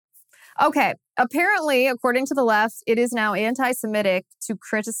Okay. Apparently, according to the left, it is now anti-Semitic to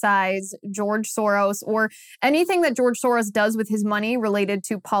criticize George Soros or anything that George Soros does with his money related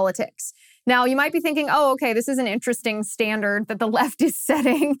to politics. Now, you might be thinking, oh, okay, this is an interesting standard that the left is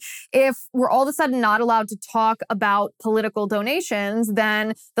setting. If we're all of a sudden not allowed to talk about political donations,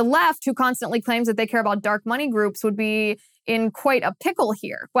 then the left, who constantly claims that they care about dark money groups, would be in quite a pickle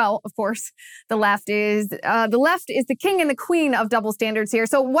here. Well, of course, the left is the king and the queen of double standards here.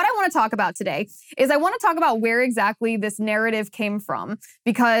 So what I want to talk about today is I want to talk about where exactly this narrative came from,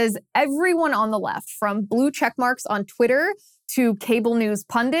 because everyone on the left, from blue check marks on Twitter to cable news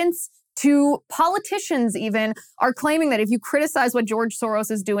pundits to politicians even, are claiming that if you criticize what George Soros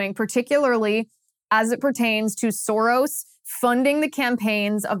is doing, particularly as it pertains to Soros funding the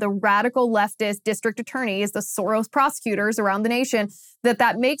campaigns of the radical leftist district attorneys, the Soros prosecutors around the nation,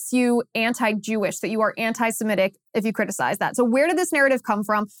 that makes you anti-Jewish, that you are anti-Semitic if you criticize that. So where did this narrative come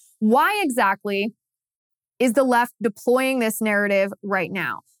from? Why exactly is the left deploying this narrative right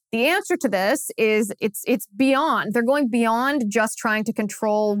now? The answer to this is it's beyond. They're going beyond just trying to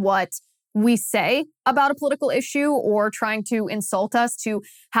control what we say about a political issue or trying to insult us to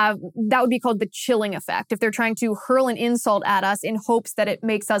have, that would be called the chilling effect. If they're trying to hurl an insult at us in hopes that it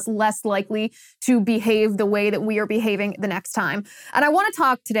makes us less likely to behave the way that we are behaving the next time. And I want to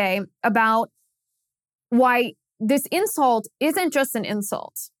talk today about why this insult isn't just an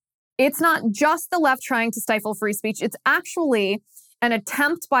insult. It's not just the left trying to stifle free speech. It's actually an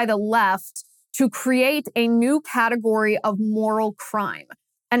attempt by the left to create a new category of moral crime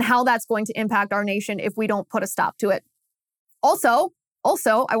and how that's going to impact our nation if we don't put a stop to it. Also,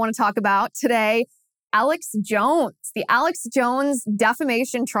 I want to talk about today Alex Jones, the Alex Jones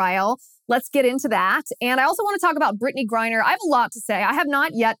defamation trial. Let's get into that. And I also want to talk about Brittney Griner. I have a lot to say. I have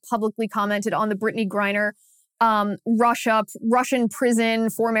not yet publicly commented on the Brittney Griner Russian prison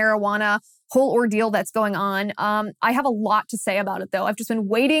for marijuana whole ordeal that's going on. I have a lot to say about it, though. I've just been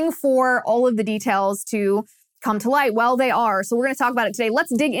waiting for all of the details to come to light. Well, they are. So we're going to talk about it today.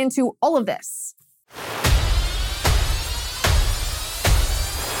 Let's dig into all of this.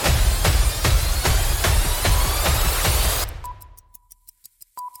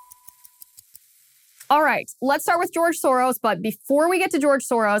 All right, let's start with George Soros. But before we get to George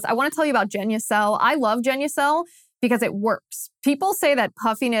Soros, I want to tell you about Genucel. I love Genucel because it works. People say that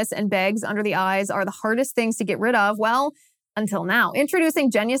puffiness and bags under the eyes are the hardest things to get rid of. Well, until now.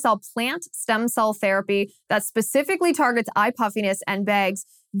 Introducing Genucel plant stem cell therapy that specifically targets eye puffiness and bags.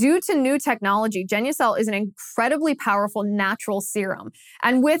 Due to new technology, Genucel is an incredibly powerful natural serum.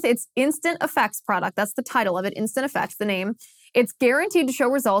 And with its Instant Effects product, that's the title of it, Instant Effects, the name, it's guaranteed to show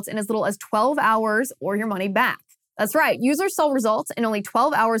results in as little as 12 hours or your money back. That's right. Users saw results in only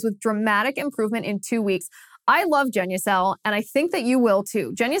 12 hours with dramatic improvement in 2 weeks. I love Genucel, and I think that you will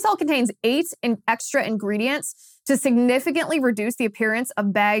too. Genucel contains 8 extra ingredients to significantly reduce the appearance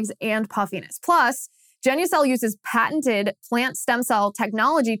of bags and puffiness. Plus, Genucel uses patented plant stem cell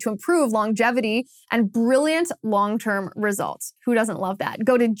technology to improve longevity and brilliant long-term results. Who doesn't love that?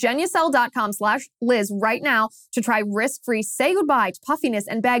 Go to Genucel.com/Liz right now to try risk-free. Say goodbye to puffiness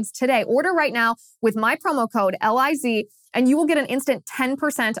and bags today. Order right now with my promo code LIZ, and you will get an instant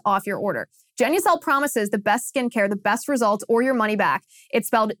 10% off your order. Genucel promises the best skincare, the best results, or your money back. It's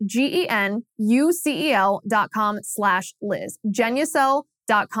spelled GENUCEL.com/Liz.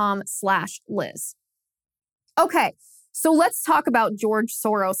 Genucel.com/Liz. Okay, so let's talk about George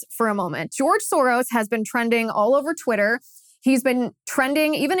Soros for a moment. George Soros has been trending all over Twitter. He's been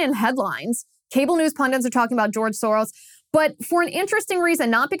trending even in headlines. Cable news pundits are talking about George Soros, but for an interesting reason,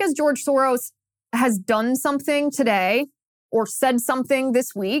 not because George Soros has done something today or said something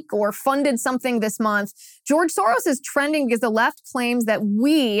this week or funded something this month. George Soros is trending because the left claims that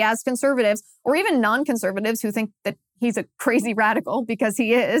we as conservatives, or even non-conservatives who think that he's a crazy radical because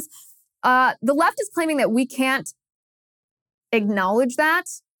he is, the left is claiming that we can't acknowledge that.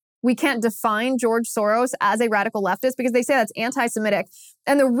 We can't define George Soros as a radical leftist because they say that's anti-Semitic.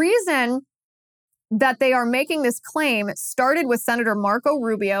 And the reason that they are making this claim started with Senator Marco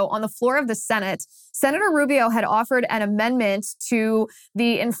Rubio on the floor of the Senate. Senator Rubio had offered an amendment to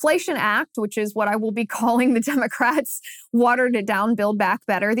the Inflation Act, which is what I will be calling the Democrats' watered it down, build back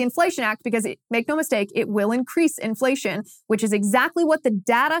better. The Inflation Act, because make no mistake, it will increase inflation, which is exactly what the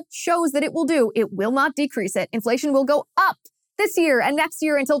data shows that it will do. It will not decrease it. Inflation will go up this year and next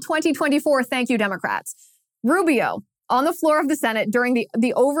year until 2024. Thank you, Democrats. Rubio, on the floor of the Senate during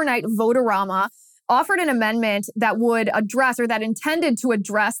the overnight vote-a-rama, offered an amendment that would address, or that intended to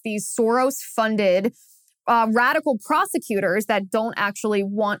address, these Soros-funded radical prosecutors that don't actually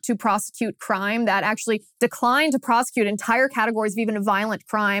want to prosecute crime, that actually decline to prosecute entire categories of even violent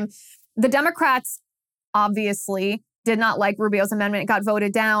crime. The Democrats obviously did not like Rubio's amendment. It got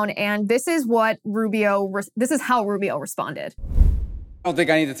voted down. And this is how Rubio responded. I don't think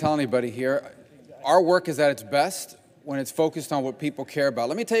I need to tell anybody here. Our work is at its best when it's focused on what people care about.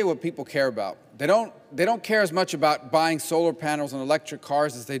 Let me tell you what people care about. They don't care as much about buying solar panels and electric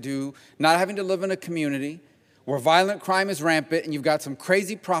cars as they do not having to live in a community where violent crime is rampant and you've got some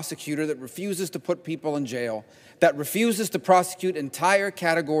crazy prosecutor that refuses to put people in jail, that refuses to prosecute entire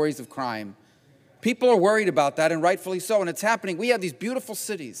categories of crime. People are worried about that, and rightfully so, and it's happening. We have these beautiful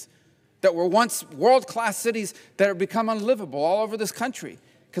cities that were once world-class cities that have become unlivable all over this country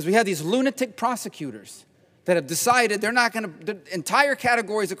because we have these lunatic prosecutors that have decided the entire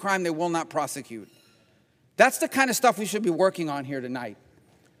categories of crime they will not prosecute. That's the kind of stuff we should be working on here tonight,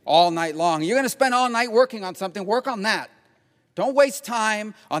 all night long. You're going to spend all night working on something, work on that. Don't waste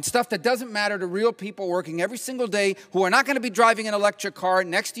time on stuff that doesn't matter to real people working every single day who are not going to be driving an electric car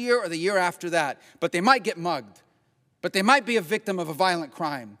next year or the year after that, but they might get mugged, but they might be a victim of a violent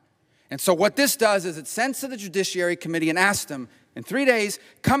crime. And so what this does is it sends to the Judiciary Committee and asks them, in 3 days,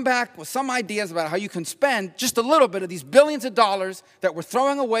 come back with some ideas about how you can spend just a little bit of these billions of dollars that we're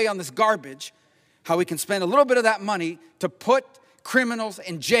throwing away on this garbage, how we can spend a little bit of that money to put criminals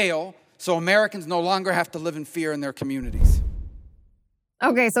in jail so Americans no longer have to live in fear in their communities.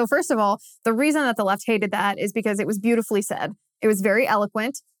 Okay, so first of all, the reason that the left hated that is because it was beautifully said. It was very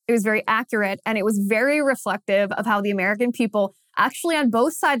eloquent, it was very accurate, and it was very reflective of how the American people actually on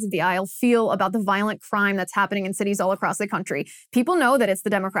both sides of the aisle feel about the violent crime that's happening in cities all across the country. People know that it's the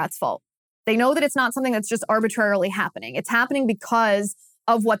Democrats' fault. They know that it's not something that's just arbitrarily happening. It's happening because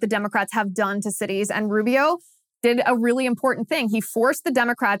of what the Democrats have done to cities. And Rubio did a really important thing. He forced the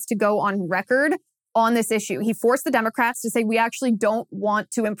Democrats to go on record on this issue. He forced the Democrats to say, we actually don't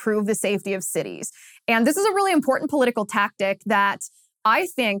want to improve the safety of cities. And this is a really important political tactic that I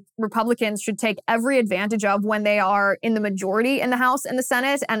think Republicans should take every advantage of when they are in the majority in the House and the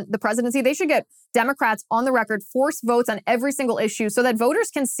Senate and the presidency. They should get Democrats on the record, force votes on every single issue so that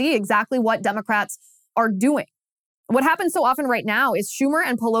voters can see exactly what Democrats are doing. What happens so often right now is Schumer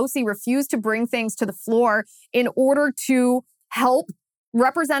and Pelosi refuse to bring things to the floor in order to help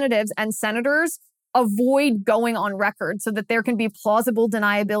representatives and senators avoid going on record so that there can be plausible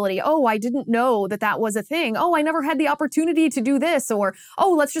deniability. Oh, I didn't know that that was a thing. Oh, I never had the opportunity to do this. Or,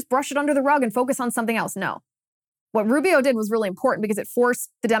 oh, let's just brush it under the rug and focus on something else. No. What Rubio did was really important because it forced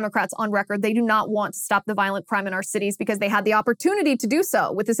the Democrats on record. They do not want to stop the violent crime in our cities because they had the opportunity to do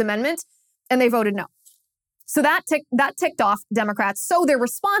so with this amendment, and they voted no. So that ticked off Democrats. So their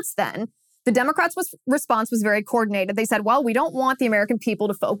response then, the Democrats' response was very coordinated. They said, well, we don't want the American people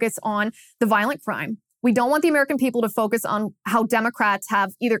to focus on the violent crime. We don't want the American people to focus on how Democrats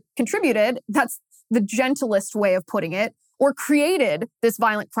have either contributed, that's the gentlest way of putting it, or created this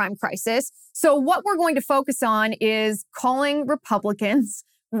violent crime crisis. So what we're going to focus on is calling Republicans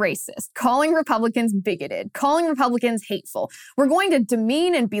racist, calling Republicans bigoted, calling Republicans hateful. We're going to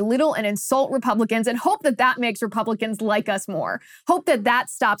demean and belittle and insult Republicans and hope that that makes Republicans like us more. Hope that that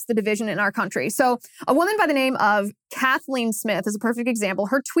stops the division in our country. So a woman by the name of Kathleen Smith is a perfect example.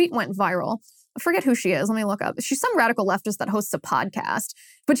 Her tweet went viral. I forget who she is. Let me look up. She's some radical leftist that hosts a podcast,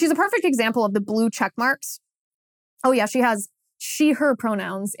 but she's a perfect example of the blue check marks. Oh yeah, she has she, her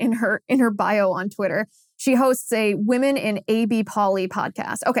pronouns in her bio on Twitter. She hosts a Women in AB Poly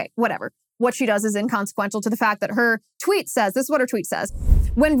podcast. Okay, whatever. What she does is inconsequential to the fact that her tweet says, this is what her tweet says.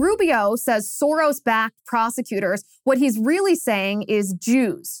 When Rubio says Soros-backed prosecutors, what he's really saying is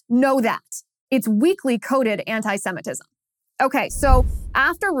Jews. Know that. It's weakly coded anti-Semitism. Okay, so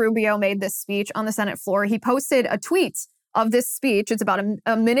after Rubio made this speech on the Senate floor, he posted a tweet of this speech. It's about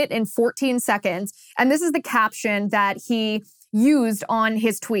a minute and 14 seconds. And this is the caption that he used on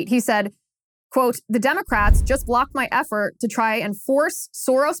his tweet. He said, quote, "The Democrats just blocked my effort to try and force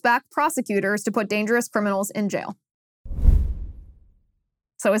Soros-backed prosecutors to put dangerous criminals in jail."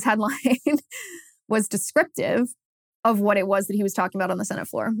 So his headline was descriptive of what it was that he was talking about on the Senate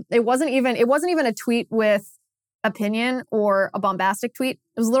floor. It wasn't even a tweet with opinion or a bombastic tweet.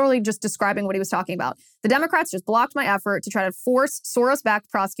 It was literally just describing what he was talking about. The Democrats just blocked my effort to try to force Soros-backed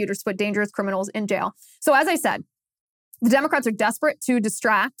prosecutors to put dangerous criminals in jail. So as I said, the Democrats are desperate to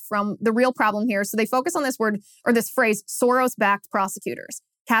distract from the real problem here. So they focus on this word or this phrase, Soros-backed prosecutors.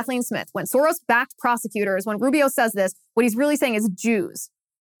 Kathleen Smith, when Soros-backed prosecutors, when Rubio says this, what he's really saying is Jews.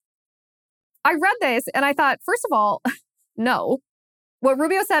 I read this and I thought, first of all, no. What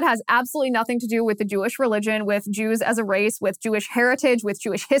Rubio said has absolutely nothing to do with the Jewish religion, with Jews as a race, with Jewish heritage, with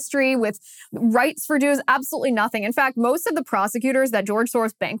Jewish history, with rights for Jews, absolutely nothing. In fact, most of the prosecutors that George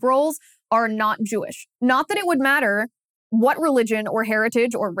Soros bankrolls are not Jewish. Not that it would matter what religion or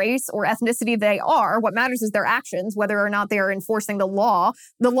heritage or race or ethnicity they are. What matters is their actions, whether or not they are enforcing the laws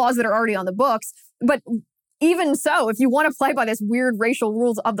that are already on the books. But even so, if you want to play by this weird racial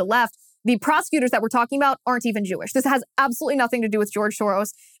rules of the left, the prosecutors that we're talking about aren't even Jewish. This has absolutely nothing to do with George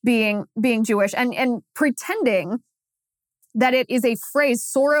Soros being Jewish and pretending that it is a phrase,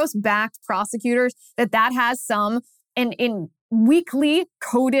 Soros-backed prosecutors, that has some in weakly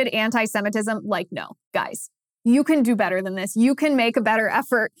coded anti-Semitism. Like, no, guys, you can do better than this. You can make a better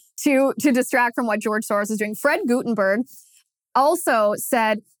effort to distract from what George Soros is doing. Fred Gutenberg also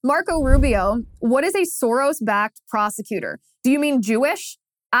said, Marco Rubio, what is a Soros-backed prosecutor? Do you mean Jewish?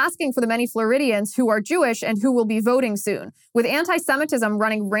 Asking for the many Floridians who are Jewish and who will be voting soon. With anti-Semitism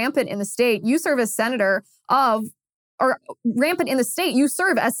running rampant in the state, you serve as senator of, or rampant in the state, you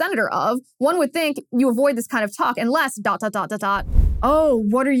serve as senator of. One would think you avoid this kind of talk unless ... Oh,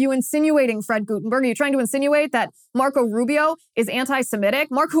 what are you insinuating, Fred Gutenberg? Are you trying to insinuate that Marco Rubio is anti-Semitic?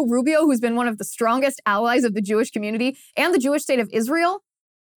 Marco Rubio, who's been one of the strongest allies of the Jewish community and the Jewish state of Israel?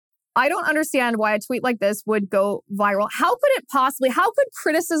 I don't understand why a tweet like this would go viral. How could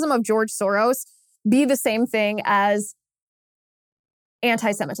criticism of George Soros be the same thing as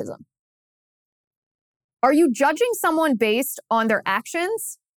anti-Semitism? Are you judging someone based on their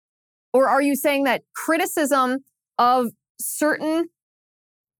actions? Or are you saying that criticism of certain,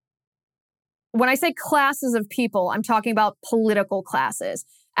 when I say classes of people, I'm talking about political classes,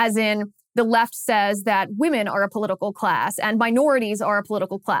 as in the left says that women are a political class and minorities are a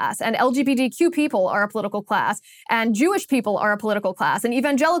political class and LGBTQ people are a political class and Jewish people are a political class and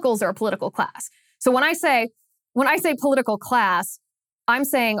evangelicals are a political class. So when I say political class, I'm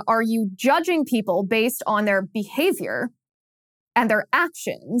saying, are you judging people based on their behavior and their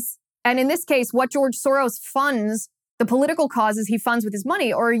actions? And in this case, what George Soros funds, the political causes he funds with his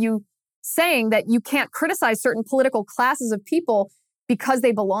money, or are you saying that you can't criticize certain political classes of people because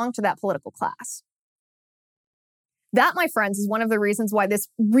they belong to that political class? That, my friends, is one of the reasons why this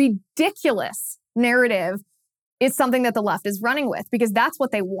ridiculous narrative is something that the left is running with, because that's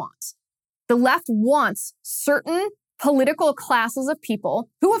what they want. The left wants certain political classes of people,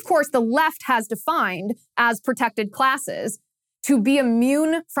 who, of course, the left has defined as protected classes, to be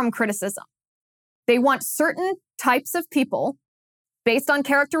immune from criticism. They want certain types of people, based on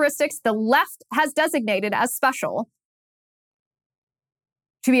characteristics the left has designated as special,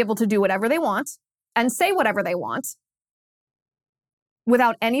 to be able to do whatever they want and say whatever they want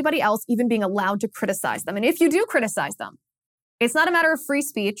without anybody else even being allowed to criticize them. And if you do criticize them, it's not a matter of free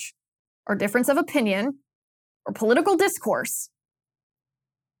speech or difference of opinion or political discourse.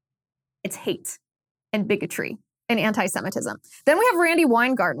 It's hate and bigotry and anti-Semitism. Then we have Randy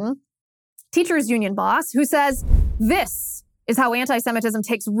Weingarten, teachers union boss, who says, this is how anti-Semitism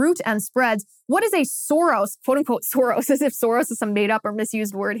takes root and spreads. What is a Soros, quote unquote Soros, as if Soros is some made up or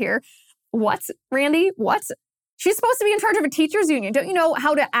misused word here. What, Randy? What? She's supposed to be in charge of a teachers union. Don't you know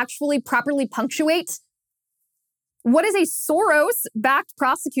how to actually properly punctuate? What is a Soros-backed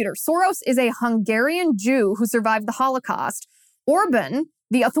prosecutor? Soros is a Hungarian Jew who survived the Holocaust. Orban,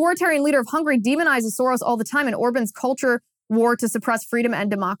 the authoritarian leader of Hungary, demonizes Soros all the time in Orban's culture war to suppress freedom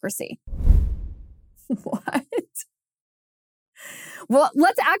and democracy. What? Well,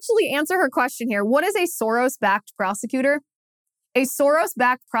 let's actually answer her question here. What is a Soros-backed prosecutor? A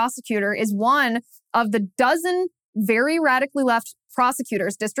Soros-backed prosecutor is one of the dozen very radically left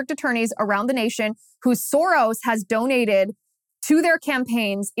prosecutors, district attorneys around the nation, who Soros has donated to their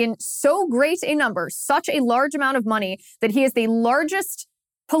campaigns in so great a number, such a large amount of money, that he is the largest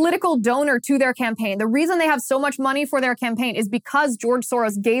political donor to their campaign. The reason they have so much money for their campaign is because George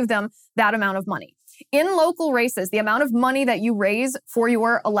Soros gave them that amount of money. In local races, the amount of money that you raise for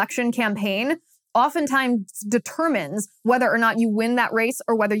your election campaign oftentimes determines whether or not you win that race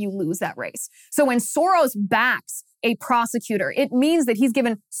or whether you lose that race. So when Soros backs a prosecutor, it means that he's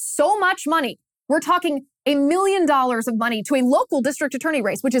given so much money. We're talking $1 million of money to a local district attorney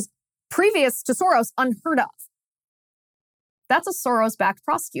race, which is previous to Soros unheard of. That's a Soros-backed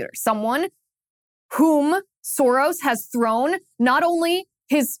prosecutor, someone whom Soros has thrown not only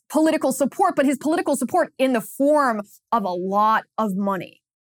his political support, but his political support in the form of a lot of money.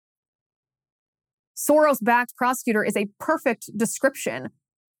 Soros-backed prosecutor is a perfect description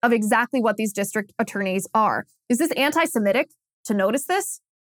of exactly what these district attorneys are. Is this anti-Semitic to notice this?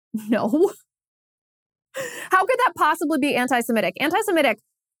 No. How could that possibly be anti-Semitic?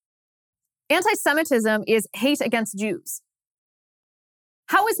 Anti-Semitism is hate against Jews.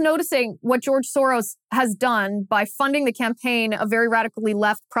 How is noticing what George Soros has done by funding the campaign of very radically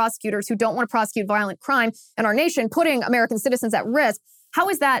left prosecutors who don't want to prosecute violent crime in our nation, putting American citizens at risk, how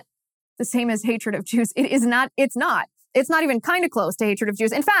is that the same as hatred of Jews? It is not. It's not. It's not even kind of close to hatred of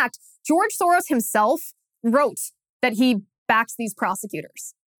Jews. In fact, George Soros himself wrote that he backs these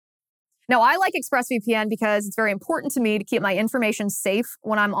prosecutors. Now, I like ExpressVPN because it's very important to me to keep my information safe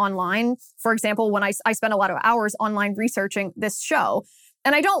when I'm online. For example, when I spend a lot of hours online researching this show.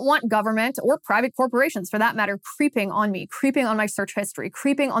 And I don't want government or private corporations, for that matter, creeping on me, creeping on my search history,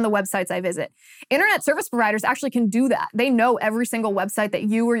 creeping on the websites I visit. Internet service providers actually can do that. They know every single website that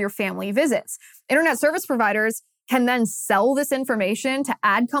you or your family visits. Internet service providers can then sell this information to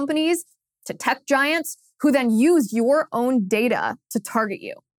ad companies, to tech giants, who then use your own data to target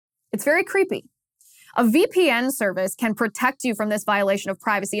you. It's very creepy. A VPN service can protect you from this violation of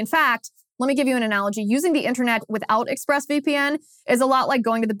privacy. In fact, let me give you an analogy. Using the internet without ExpressVPN is a lot like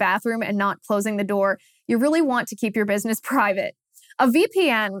going to the bathroom and not closing the door. You really want to keep your business private. A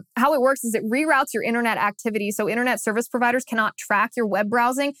VPN, how it works is it reroutes your internet activity so internet service providers cannot track your web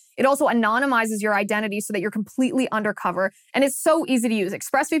browsing. It also anonymizes your identity so that you're completely undercover. And it's so easy to use.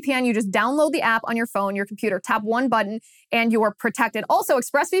 ExpressVPN, you just download the app on your phone, your computer, tap one button, and you are protected. Also,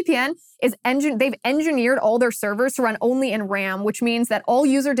 ExpressVPN they've engineered all their servers to run only in RAM, which means that all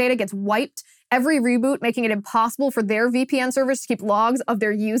user data gets wiped every reboot, making it impossible for their VPN servers to keep logs of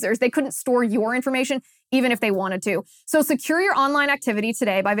their users. They couldn't store your information even if they wanted to. So secure your online activity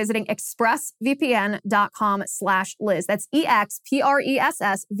today by visiting expressvpn.com/Liz. That's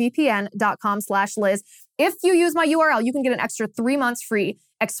expressvpn.com/Liz. If you use my URL, you can get an extra 3 months free.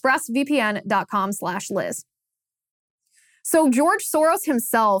 expressvpn.com/Liz. So George Soros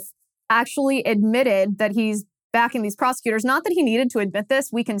himself actually admitted that he's backing these prosecutors. Not that he needed to admit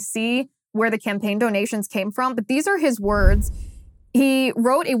this. We can see where the campaign donations came from, but these are his words. He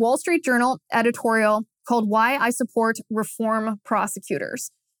wrote a Wall Street Journal editorial called Why I Support Reform Prosecutors.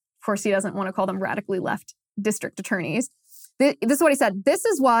 Of course, he doesn't want to call them radically left district attorneys. This is what he said. This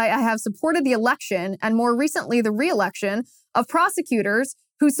is why I have supported the election and more recently the re-election of prosecutors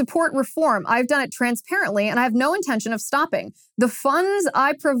who support reform. I've done it transparently and I have no intention of stopping. The funds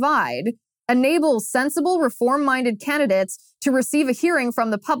I provide enable sensible reform-minded candidates to receive a hearing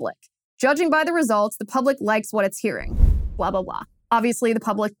from the public. Judging by the results, the public likes what it's hearing. Blah, blah, blah. Obviously, the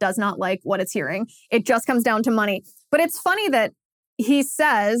public does not like what it's hearing. It just comes down to money. But it's funny that he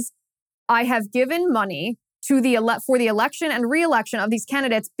says, I have given money to for the election and re-election of these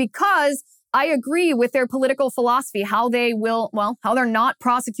candidates because I agree with their political philosophy, how they're not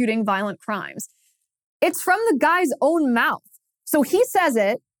prosecuting violent crimes. It's from the guy's own mouth. So he says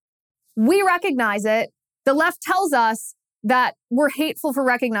it, we recognize it, the left tells us that we're hateful for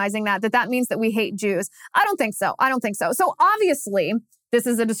recognizing that means that we hate Jews. I don't think so. So obviously, this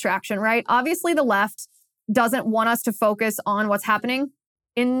is a distraction, right? Obviously, the left doesn't want us to focus on what's happening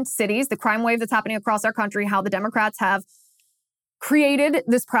in cities, the crime wave that's happening across our country, how the Democrats have created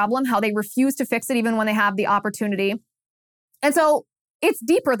this problem, how they refuse to fix it even when they have the opportunity. And so it's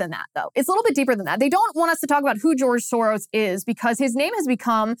deeper than that, though. It's a little bit deeper than that. They don't want us to talk about who George Soros is because his name has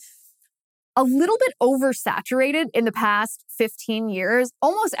become a little bit oversaturated in the past 15 years.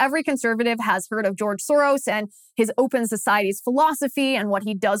 Almost every conservative has heard of George Soros and his open society's philosophy and what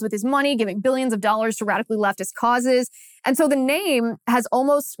he does with his money, giving billions of dollars to radically leftist causes. And so the name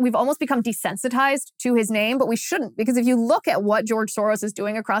we've almost become desensitized to his name, but we shouldn't, because if you look at what George Soros is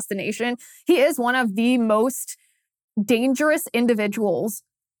doing across the nation, he is one of the most dangerous individuals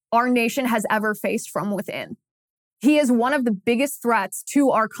our nation has ever faced from within. He is one of the biggest threats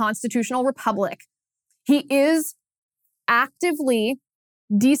to our constitutional republic. He is actively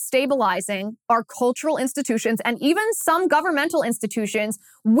destabilizing our cultural institutions and even some governmental institutions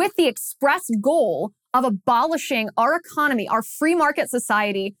with the express goal of abolishing our economy, our free market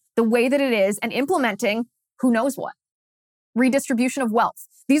society, the way that it is, and implementing who knows what. Redistribution of wealth.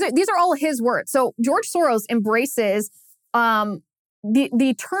 These are all his words. So George Soros embraces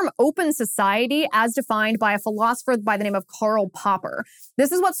the term open society as defined by a philosopher by the name of Karl Popper.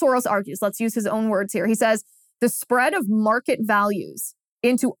 This is what Soros argues. Let's use his own words here. He says, the spread of market values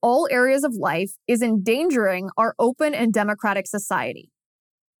into all areas of life is endangering our open and democratic society.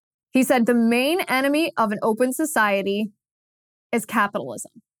 He said, the main enemy of an open society is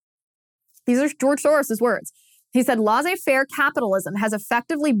capitalism. These are George Soros' words. He said, laissez-faire capitalism has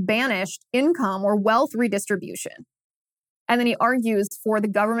effectively banished income or wealth redistribution. And then he argues for the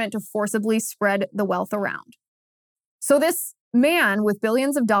government to forcibly spread the wealth around. So this man with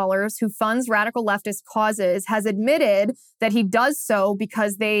billions of dollars who funds radical leftist causes has admitted that he does so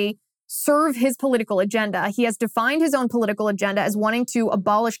because they serve his political agenda. He has defined his own political agenda as wanting to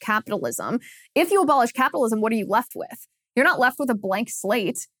abolish capitalism. If you abolish capitalism, what are you left with? You're not left with a blank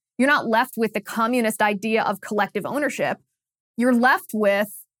slate. You're not left with the communist idea of collective ownership. You're left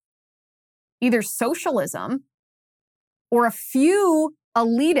with either socialism or a few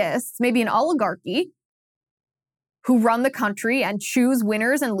elitists, maybe an oligarchy, who run the country and choose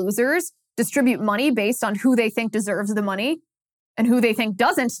winners and losers, distribute money based on who they think deserves the money and who they think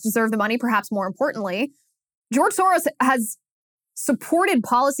doesn't deserve the money, perhaps more importantly. George Soros has supported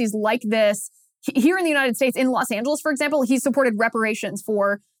policies like this here in the United States. In Los Angeles, for example, he supported reparations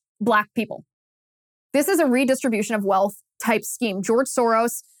for Black people. This is a redistribution of wealth type scheme. George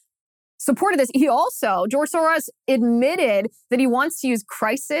Soros supported this. George Soros admitted that he wants to use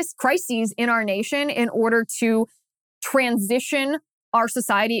crises in our nation in order to transition our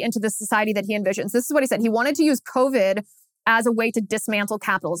society into the society that he envisions. This is what he said. He wanted to use COVID as a way to dismantle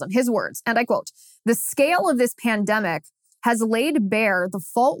capitalism. His words, and I quote, "The scale of this pandemic has laid bare the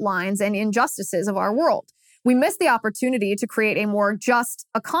fault lines and injustices of our world. We missed the opportunity to create a more just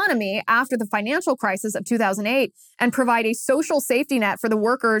economy after the financial crisis of 2008 and provide a social safety net for the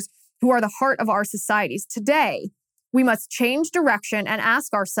workers who are the heart of our societies. Today, we must change direction and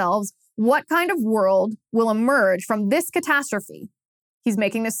ask ourselves, what kind of world will emerge from this catastrophe?" He's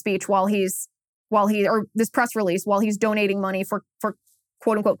making this speech this press release while he's donating money for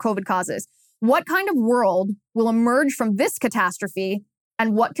quote unquote COVID causes. What kind of world will emerge from this catastrophe,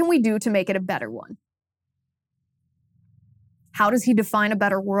 and what can we do to make it a better one? How does he define a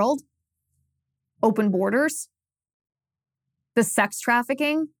better world? Open borders, the sex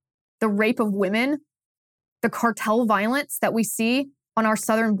trafficking, the rape of women, the cartel violence that we see on our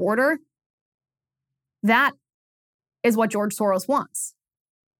southern border. That is what George Soros wants.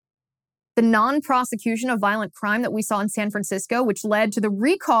 The non-prosecution of violent crime that we saw in San Francisco, which led to the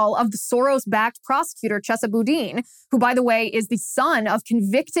recall of the Soros-backed prosecutor, Chesa Boudin, who, by the way, is the son of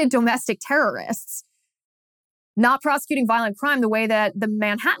convicted domestic terrorists, not prosecuting violent crime the way that the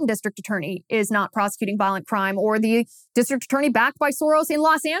Manhattan district attorney is not prosecuting violent crime, or the district attorney backed by Soros in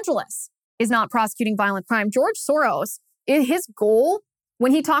Los Angeles is not prosecuting violent crime. George Soros, his goal,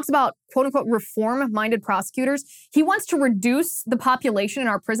 when he talks about quote-unquote reform-minded prosecutors, he wants to reduce the population in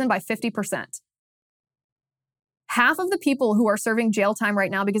our prison by 50%. Half of the people who are serving jail time right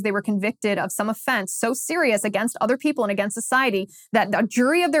now because they were convicted of some offense so serious against other people and against society that a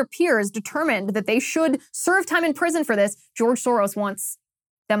jury of their peers determined that they should serve time in prison for this, George Soros wants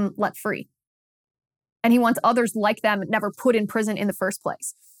them let free. And he wants others like them never put in prison in the first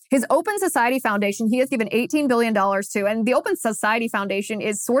place. His Open Society Foundation, he has given $18 billion to, and the Open Society Foundation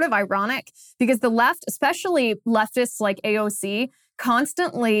is sort of ironic because the left, especially leftists like AOC,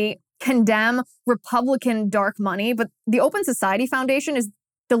 constantly condemn Republican dark money, but the Open Society Foundation is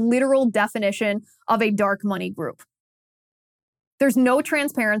the literal definition of a dark money group. There's no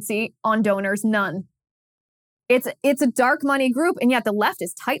transparency on donors, none. It's a dark money group, and yet the left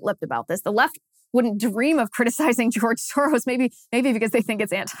is tight-lipped about this. The left wouldn't dream of criticizing George Soros, maybe because they think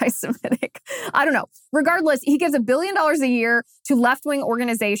it's anti-Semitic. I don't know. Regardless, he gives $1 billion a year to left-wing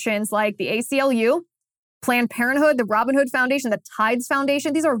organizations like the ACLU, Planned Parenthood, the Robin Hood Foundation, the Tides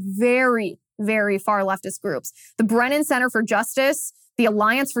Foundation. These are very, very far leftist groups. The Brennan Center for Justice, the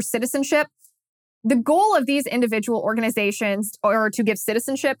Alliance for Citizenship. The goal of these individual organizations are to give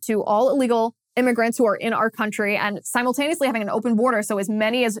citizenship to all illegal immigrants who are in our country and simultaneously having an open border so as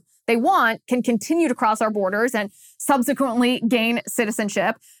many as they want can continue to cross our borders and subsequently gain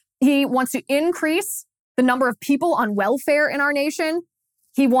citizenship. He wants to increase the number of people on welfare in our nation.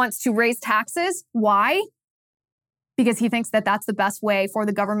 He wants to raise taxes. Why? Because he thinks that that's the best way for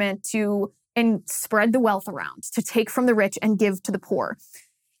the government to spread the wealth around, to take from the rich and give to the poor.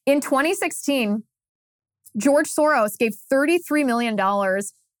 In 2016, George Soros gave $33 million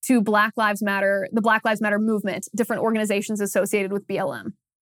to Black Lives Matter, the Black Lives Matter movement, different organizations associated with BLM.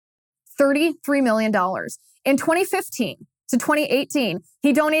 $33 million. In 2015 to 2018,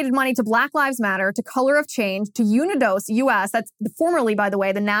 he donated money to Black Lives Matter, to Color of Change, to Unidos US, that's formerly, by the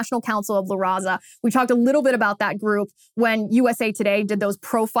way, the National Council of La Raza. We talked a little bit about that group when USA Today did those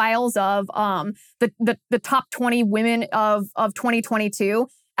profiles of the top 20 women of 2022.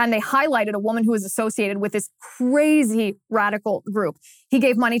 And they highlighted a woman who was associated with this crazy radical group. He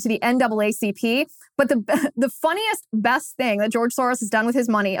gave money to the NAACP. But the funniest, best thing that George Soros has done with his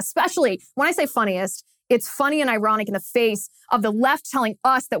money, especially when I say funniest, it's funny and ironic in the face of the left telling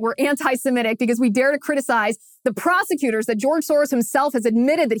us that we're anti-Semitic because we dare to criticize the prosecutors that George Soros himself has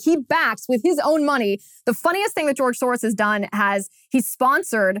admitted that he backs with his own money. The funniest thing that George Soros has done he's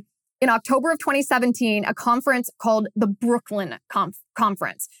sponsored in October of 2017, a conference called the Brooklyn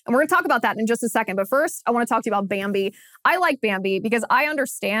Conference. And we're going to talk about that in just a second. But first, I want to talk to you about Bambi. I like Bambi because I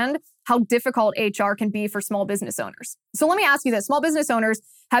understand how difficult HR can be for small business owners. So let me ask you this. Small business owners,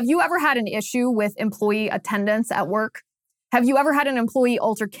 have you ever had an issue with employee attendance at work? Have you ever had an employee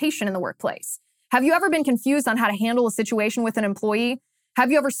altercation in the workplace? Have you ever been confused on how to handle a situation with an employee? Have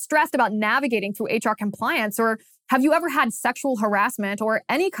you ever stressed about navigating through HR compliance? Or have you ever had sexual harassment or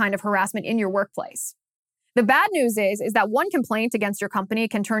any kind of harassment in your workplace? The bad news is that one complaint against your company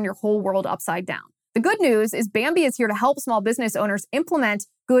can turn your whole world upside down. The good news is Bambee is here to help small business owners implement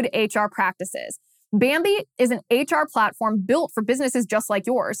good HR practices. Bambee is an HR platform built for businesses just like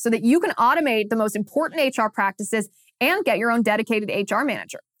yours so that you can automate the most important HR practices and get your own dedicated HR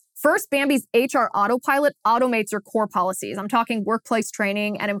manager. First, Bambee's HR Autopilot automates your core policies. I'm talking workplace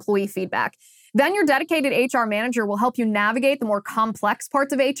training and employee feedback. Then your dedicated HR manager will help you navigate the more complex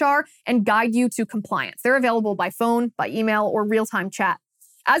parts of HR and guide you to compliance. They're available by phone, by email, or real-time chat.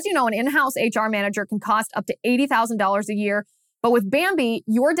 As you know, an in-house HR manager can cost up to $80,000 a year. But with Bambee,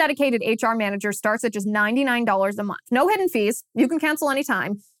 your dedicated HR manager starts at just $99 a month. No hidden fees. You can cancel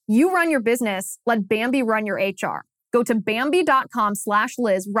anytime. You run your business. Let Bambee run your HR. Go to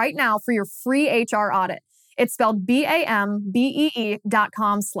Bambee.com/Liz right now for your free HR audit. It's spelled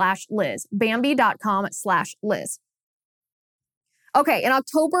BAMBEE.com/Liz. Bambee.com/Liz. Okay, in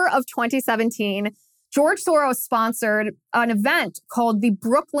October of 2017, George Soros sponsored an event called the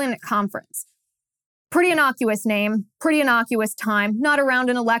Brooklyn Conference. Pretty innocuous name, pretty innocuous time, not around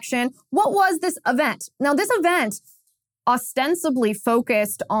an election. What was this event? Now, this event ostensibly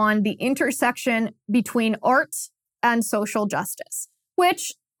focused on the intersection between art and social justice,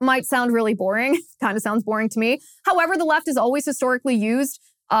 which might sound really boring, kind of sounds boring to me. However, the left has always historically used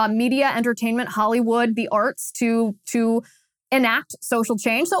media, entertainment, Hollywood, the arts to enact social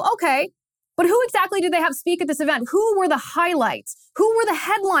change. So, okay, but who exactly did they have speak at this event? Who were the highlights? Who were the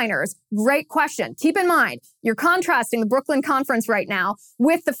headliners? Great question. Keep in mind, you're contrasting the Brooklyn Conference right now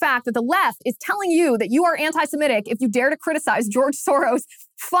with the fact that the left is telling you that you are anti-Semitic if you dare to criticize George Soros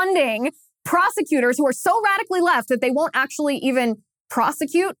funding prosecutors who are so radically left that they won't actually even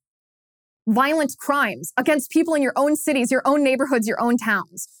prosecute violent crimes against people in your own cities, your own neighborhoods, your own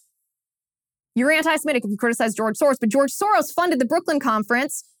towns. You're anti-Semitic if you criticize George Soros, but George Soros funded the Brooklyn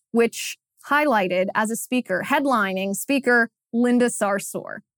Conference, which highlighted as a speaker, headlining speaker Linda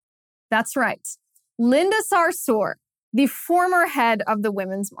Sarsour. That's right. Linda Sarsour, the former head of the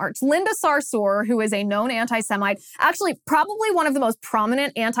Women's March. Linda Sarsour, who is a known anti-Semite, actually probably one of the most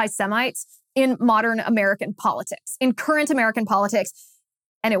prominent anti-Semites in modern American politics, in current American politics.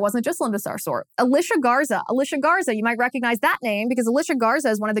 And it wasn't just Linda Sarsour. Alicia Garza, you might recognize that name because Alicia Garza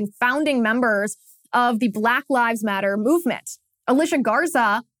is one of the founding members of the Black Lives Matter movement. Alicia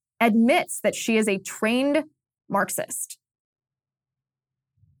Garza admits that she is a trained Marxist.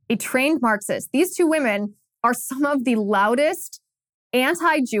 A trained Marxist. These two women are some of the loudest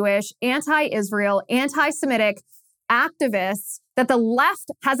anti-Jewish, anti-Israel, anti-Semitic activists that the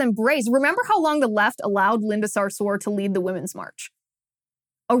left has embraced. Remember how long the left allowed Linda Sarsour to lead the Women's March?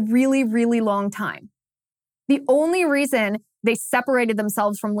 A really, really long time. The only reason they separated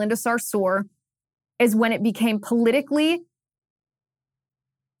themselves from Linda Sarsour is when it became politically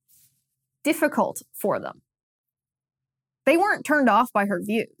difficult for them. They weren't turned off by her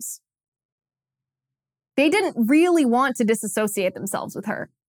views. They didn't really want to disassociate themselves with her.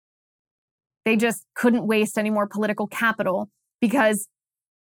 They just couldn't waste any more political capital because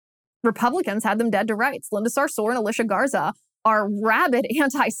Republicans had them dead to rights. Linda Sarsour and Alicia Garza are rabid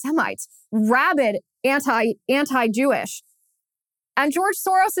anti-Semites, rabid anti-Jewish. And George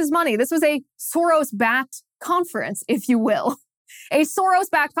Soros' money, this was a Soros-backed conference, if you will. A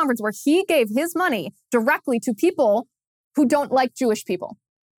Soros-backed conference where he gave his money directly to people who don't like Jewish people.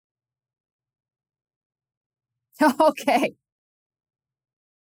 Okay.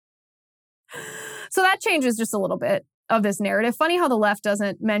 So that changes just a little bit of this narrative. Funny how the left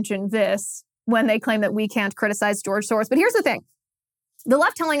doesn't mention this when they claim that we can't criticize George Soros. But here's the thing. The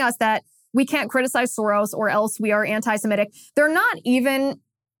left telling us that we can't criticize Soros or else we are anti-Semitic, they're not even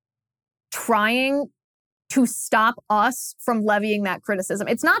trying to stop us from levying that criticism.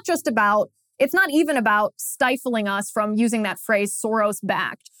 It's not even about stifling us from using that phrase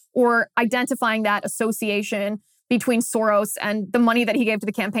Soros-backed or identifying that association between Soros and the money that he gave to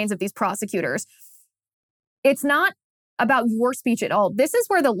the campaigns of these prosecutors. It's not about your speech at all. This is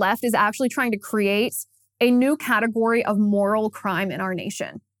where the left is actually trying to create a new category of moral crime in our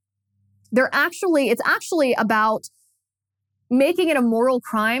nation. It's actually about making it a moral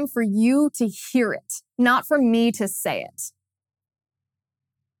crime for you to hear it, not for me to say it.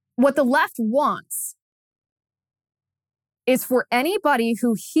 What the left wants is for anybody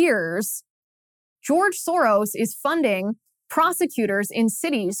who hears George Soros is funding prosecutors in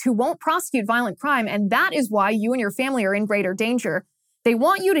cities who won't prosecute violent crime, and that is why you and your family are in greater danger. They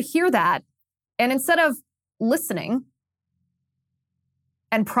want you to hear that, and instead of listening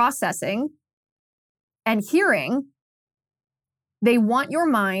and processing and hearing, they want your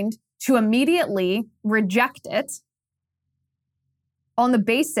mind to immediately reject it on the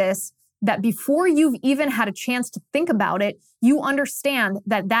basis that before you've even had a chance to think about it, you understand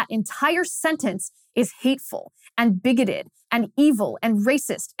that that entire sentence is hateful and bigoted and evil and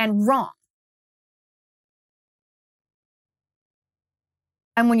racist and wrong.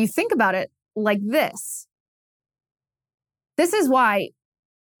 And when you think about it like this is why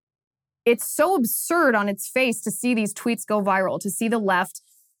it's so absurd on its face to see these tweets go viral, to see the left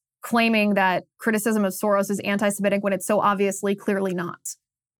claiming that criticism of Soros is anti-Semitic when it's so obviously clearly not.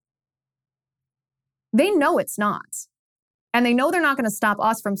 They know it's not. And they know they're not going to stop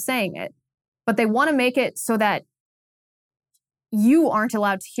us from saying it, but they want to make it so that you aren't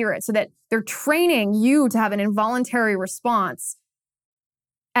allowed to hear it, so that they're training you to have an involuntary response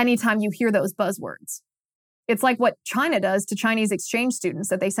anytime you hear those buzzwords. It's like what China does to Chinese exchange students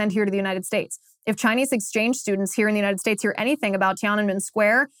that they send here to the United States. If Chinese exchange students here in the United States hear anything about Tiananmen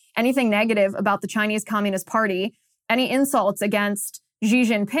Square, anything negative about the Chinese Communist Party, any insults against Xi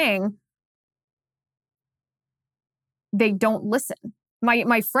Jinping, they don't listen.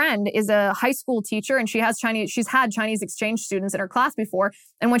 My friend is a high school teacher and she's had Chinese exchange students in her class before.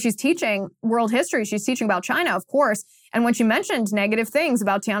 And when she's teaching world history, she's teaching about China, of course. And when she mentioned negative things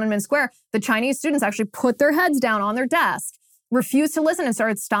about Tiananmen Square, the Chinese students actually put their heads down on their desk, refused to listen, and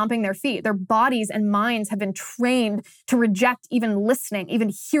started stomping their feet. Their bodies and minds have been trained to reject even listening,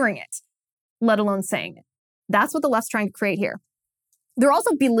 even hearing it, let alone saying it. That's what the left's trying to create here. They're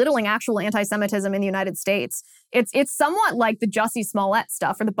also belittling actual anti-Semitism in the United States. It's somewhat like the Jussie Smollett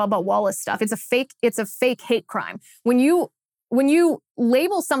stuff or the Bubba Wallace stuff. It's a fake hate crime. When you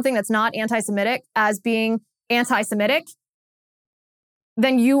label something that's not anti-Semitic as being anti-Semitic,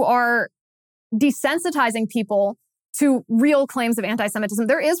 then you are desensitizing people to real claims of anti-Semitism.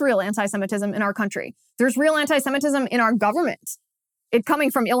 There is real anti-Semitism in our country. There's real anti-Semitism in our government. It's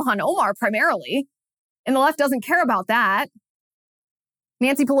coming from Ilhan Omar primarily, and the left doesn't care about that.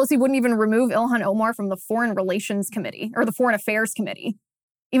 Nancy Pelosi wouldn't even remove Ilhan Omar from the Foreign Relations Committee or the Foreign Affairs Committee,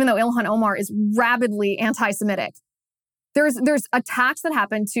 even though Ilhan Omar is rabidly anti-Semitic. There's attacks that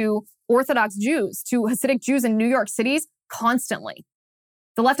happen to Orthodox Jews, to Hasidic Jews in New York cities constantly.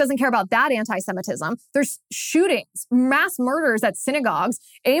 The left doesn't care about that anti-Semitism. There's shootings, mass murders at synagogues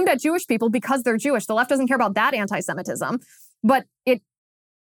aimed at Jewish people because they're Jewish. The left doesn't care about that anti-Semitism, but it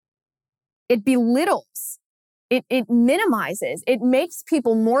belittles. It minimizes, it makes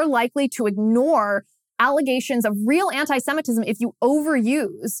people more likely to ignore allegations of real anti-Semitism if you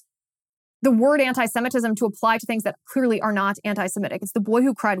overuse the word anti-Semitism to apply to things that clearly are not anti-Semitic. It's the boy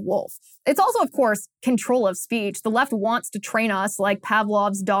who cried wolf. It's also, of course, control of speech. The left wants to train us like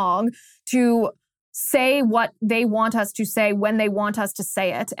Pavlov's dog to say what they want us to say when they want us to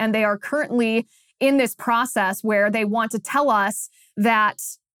say it. And they are currently in this process where they want to tell us that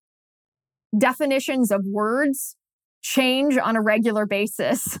definitions of words change on a regular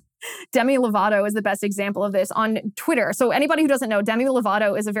basis. Demi Lovato is the best example of this on Twitter. So anybody who doesn't know, Demi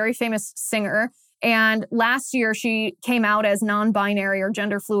Lovato is a very famous singer. And last year she came out as non-binary or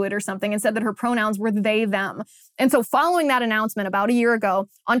gender fluid or something and said that her pronouns were they, them. And so following that announcement about a year ago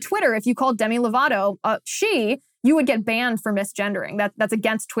on Twitter, if you called Demi Lovato she, you would get banned for misgendering. That's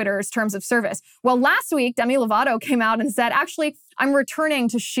against Twitter's terms of service. Well, last week, Demi Lovato came out and said, actually, I'm returning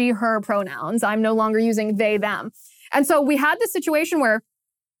to she, her pronouns. I'm no longer using they, them. And so we had this situation where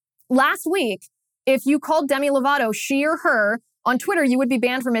last week, if you called Demi Lovato she or her on Twitter, you would be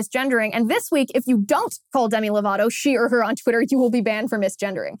banned for misgendering. And this week, if you don't call Demi Lovato she or her on Twitter, you will be banned for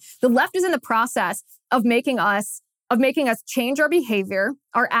misgendering. The left is in the process of making us change our behavior,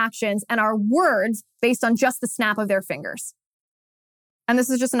 our actions, and our words based on just the snap of their fingers. And this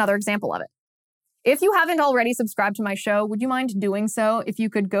is just another example of it. If you haven't already subscribed to my show, would you mind doing so? If you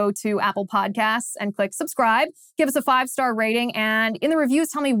could go to Apple Podcasts and click subscribe, give us a 5-star rating, and in the reviews,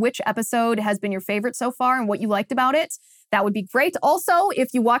 tell me which episode has been your favorite so far and what you liked about it. That would be great. Also,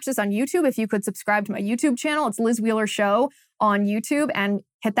 if you watch this on YouTube, if you could subscribe to my YouTube channel, it's Liz Wheeler Show on YouTube, and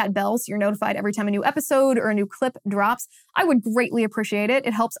hit that bell so you're notified every time a new episode or a new clip drops. I would greatly appreciate it.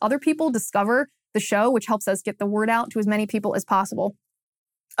 It helps other people discover the show, which helps us get the word out to as many people as possible.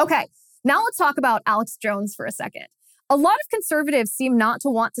 Okay, now let's talk about Alex Jones for a second. A lot of conservatives seem not to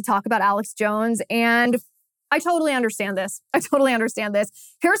want to talk about Alex Jones, and I totally understand this.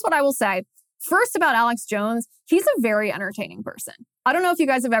 Here's what I will say. First, about Alex Jones, he's a very entertaining person. I don't know if you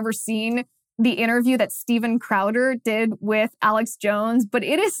guys have ever seen the interview that Steven Crowder did with Alex Jones, but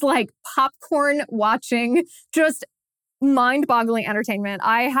it is like popcorn watching, just mind-boggling entertainment.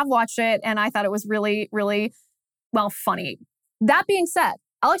 I have watched it and I thought it was really, really, funny. That being said,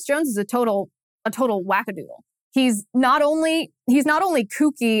 Alex Jones is a total a total wackadoodle. He's not only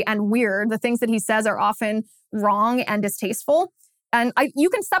kooky and weird, the things that he says are often wrong and distasteful. And you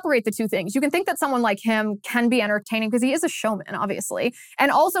can separate the two things. You can think that someone like him can be entertaining because he is a showman, obviously,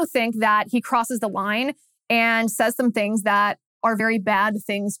 and also think that he crosses the line and says some things that are very bad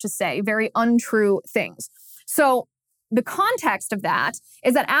things to say, very untrue things. So the context of that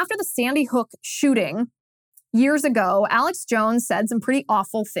is that after the Sandy Hook shooting years ago, Alex Jones said some pretty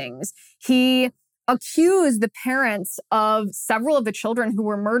awful things. He accused the parents of several of the children who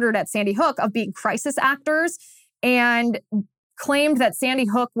were murdered at Sandy Hook of being crisis actors and claimed that Sandy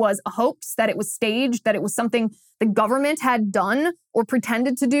Hook was a hoax, that it was staged, that it was something the government had done or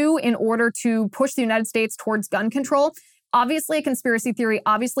pretended to do in order to push the United States towards gun control. Obviously a conspiracy theory,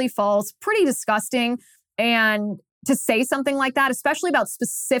 obviously false, pretty disgusting. And to say something like that, especially about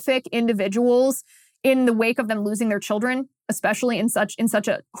specific individuals in the wake of them losing their children, especially in such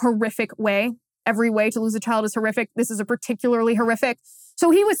a horrific way. Every way to lose a child is horrific. This is a particularly horrific.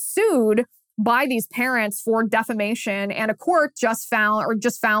 So he was sued by these parents for defamation, and a court just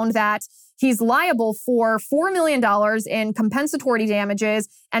found that he's liable for $4 million in compensatory damages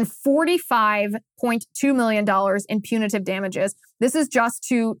and $45.2 million in punitive damages. This is just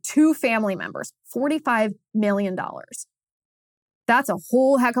to two family members. $45 million. That's a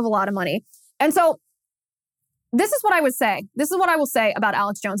whole heck of a lot of money. And so this is what I would say. This is what I will say about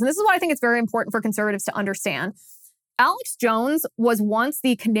Alex Jones. And this is what I think it's very important for conservatives to understand. Alex Jones was once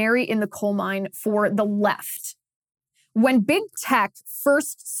the canary in the coal mine for the left. When big tech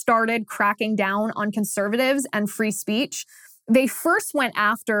first started cracking down on conservatives and free speech, they first went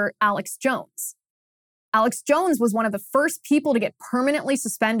after Alex Jones. Alex Jones was one of the first people to get permanently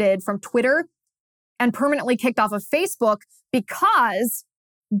suspended from Twitter and permanently kicked off of Facebook because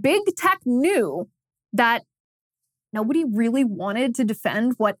big tech knew that nobody really wanted to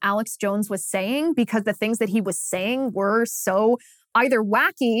defend what Alex Jones was saying because the things that he was saying were so either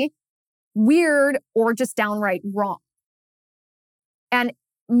wacky, weird, or just downright wrong. And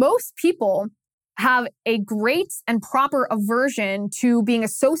most people have a great and proper aversion to being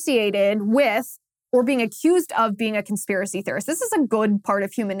associated with or being accused of being a conspiracy theorist. This is a good part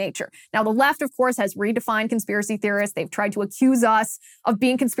of human nature. Now, the left, of course, has redefined conspiracy theorists. They've tried to accuse us of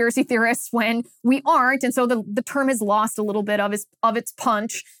being conspiracy theorists when we aren't. And so the term has lost a little bit of its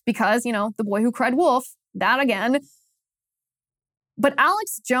punch because, the boy who cried wolf, that again. But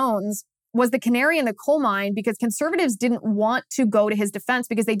Alex Jones was the canary in the coal mine because conservatives didn't want to go to his defense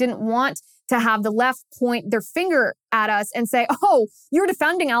because they didn't want to have the left point their finger at us and say, oh, you're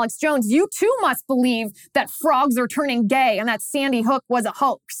defending Alex Jones. You too must believe that frogs are turning gay and that Sandy Hook was a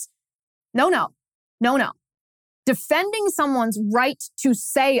hoax. No. Defending someone's right to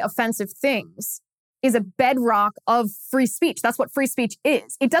say offensive things is a bedrock of free speech. That's what free speech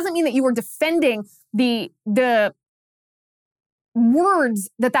is. It doesn't mean that you are defending the words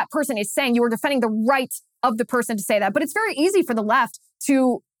that person is saying. You are defending the right of the person to say that. But it's very easy for the left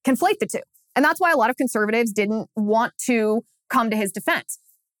to conflate the two. And that's why a lot of conservatives didn't want to come to his defense.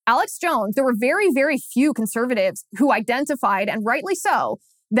 Alex Jones, there were very, very few conservatives who identified, and rightly so,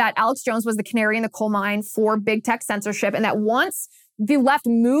 that Alex Jones was the canary in the coal mine for big tech censorship, and that once the left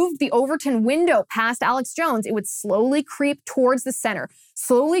moved the Overton window past Alex Jones, it would slowly creep towards the center,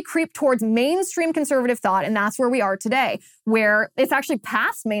 slowly creep towards mainstream conservative thought. And that's where we are today, where it's actually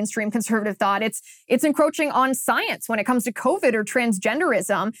past mainstream conservative thought. It's encroaching on science when it comes to COVID or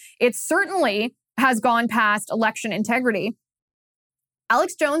transgenderism. It certainly has gone past election integrity.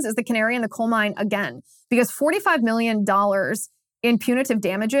 Alex Jones is the canary in the coal mine again, because $45 million in punitive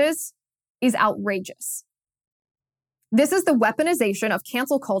damages is outrageous. This is the weaponization of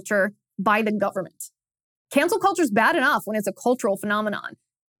cancel culture by the government. Cancel culture is bad enough when it's a cultural phenomenon.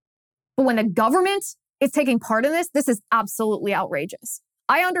 But when the government is taking part in this is absolutely outrageous.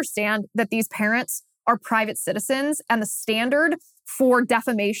 I understand that these parents are private citizens and the standard for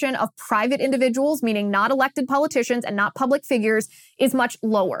defamation of private individuals, meaning not elected politicians and not public figures, is much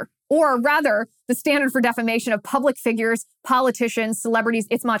lower. Or rather, the standard for defamation of public figures, politicians, celebrities,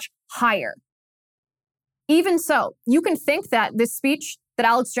 it's much higher. Even so, you can think that this speech that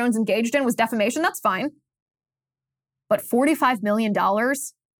Alex Jones engaged in was defamation. That's fine. But $45 million?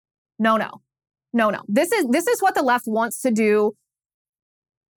 No. This is what the left wants to do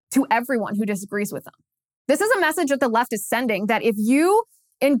to everyone who disagrees with them. This is a message that the left is sending, that if you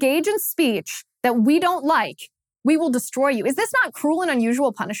engage in speech that we don't like, we will destroy you. Is this not cruel and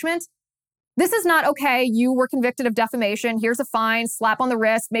unusual punishment? This is not, okay, you were convicted of defamation. Here's a fine, slap on the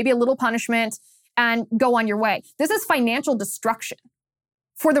wrist, maybe a little punishment, and go on your way. This is financial destruction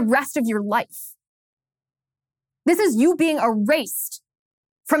for the rest of your life. This is you being erased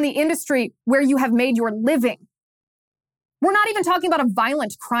from the industry where you have made your living. We're not even talking about a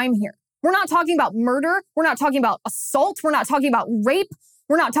violent crime here. We're not talking about murder. We're not talking about assault. We're not talking about rape.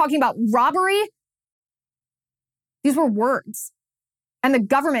 We're not talking about robbery. These were words. And the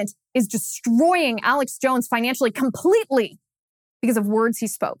government is destroying Alex Jones financially completely because of words he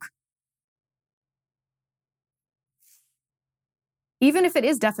spoke. Even if it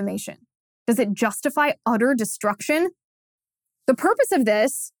is defamation, does it justify utter destruction? The purpose of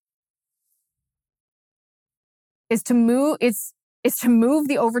this is to move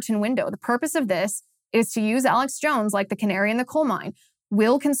the Overton window. The purpose of this is to use Alex Jones like the canary in the coal mine.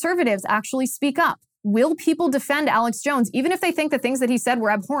 Will conservatives actually speak up? Will people defend Alex Jones, even if they think the things that he said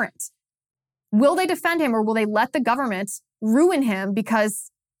were abhorrent? Will they defend him, or will they let the government ruin him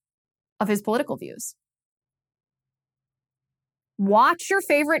because of his political views? Watch your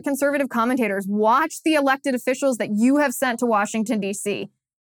favorite conservative commentators. Watch the elected officials that you have sent to Washington, D.C.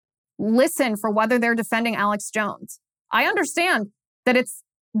 Listen for whether they're defending Alex Jones. I understand that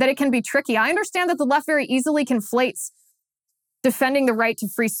it can be tricky. I understand that the left very easily conflates defending the right to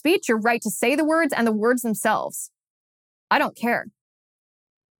free speech, your right to say the words, and the words themselves. I don't care.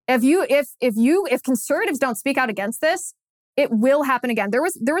 If conservatives don't speak out against this, it will happen again. There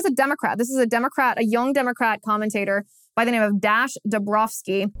was a Democrat. This is a young Democrat commentator by the name of Dash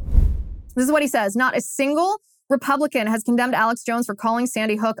Dabrowski. This is what he says. Not a single Republican has condemned Alex Jones for calling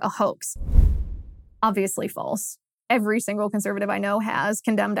Sandy Hook a hoax. Obviously false. Every single conservative I know has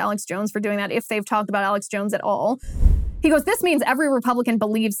condemned Alex Jones for doing that, if they've talked about Alex Jones at all. He goes, this means every Republican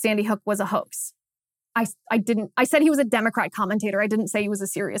believes Sandy Hook was a hoax. I said he was a Democrat commentator. I didn't say he was a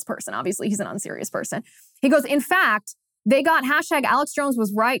serious person. Obviously, he's an unserious person. He goes, in fact, they got hashtag Alex Jones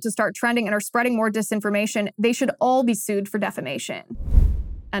was right to start trending and are spreading more disinformation. They should all be sued for defamation.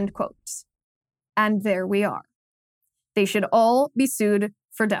 End quotes. And there we are. They should all be sued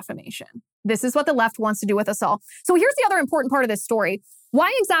for defamation. This is what the left wants to do with us all. So here's the other important part of this story.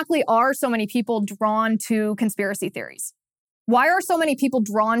 Why exactly are so many people drawn to conspiracy theories? Why are so many people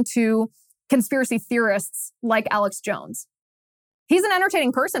drawn to conspiracy theorists like Alex Jones? He's an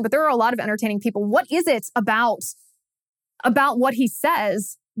entertaining person, but there are a lot of entertaining people. What is it about what he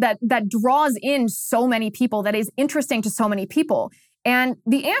says that draws in so many people, that is interesting to so many people? And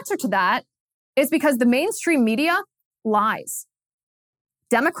the answer to that is because the mainstream media lies.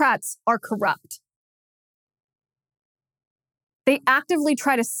 Democrats are corrupt. They actively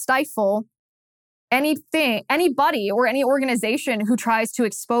try to stifle anybody or any organization who tries to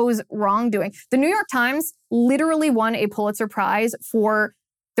expose wrongdoing. The New York Times literally won a Pulitzer Prize for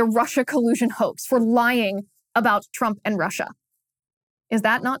the Russia collusion hoax, for lying about Trump and Russia. Is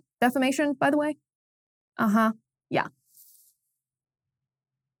that not defamation, by the way? Yeah.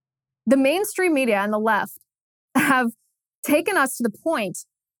 The mainstream media and the left have taken us to the point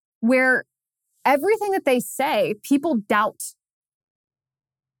where everything that they say, people doubt.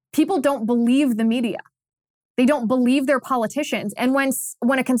 People don't believe the media. They don't believe their politicians. And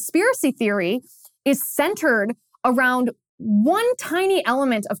when a conspiracy theory is centered around one tiny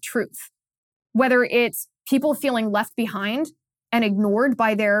element of truth, whether it's people feeling left behind and ignored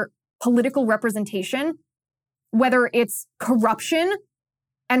by their political representation, whether it's corruption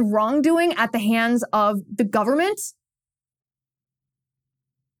and wrongdoing at the hands of the government,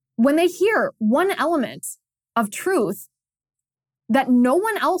 when they hear one element of truth that no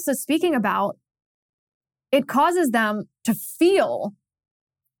one else is speaking about, it causes them to feel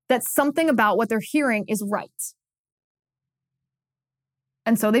that something about what they're hearing is right.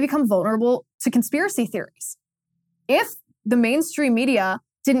 And so they become vulnerable to conspiracy theories. If the mainstream media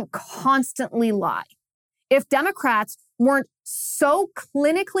didn't constantly lie, if Democrats weren't so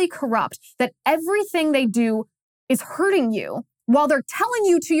clinically corrupt that everything they do is hurting you while they're telling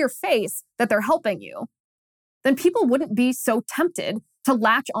you to your face that they're helping you, then people wouldn't be so tempted to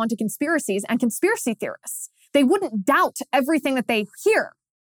latch onto conspiracies and conspiracy theorists. They wouldn't doubt everything that they hear.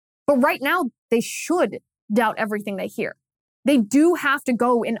 But right now, they should doubt everything they hear. They do have to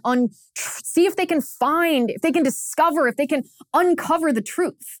go and see if they can find, if they can discover, if they can uncover the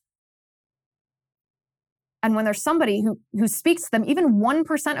truth. And when there's somebody who speaks to them even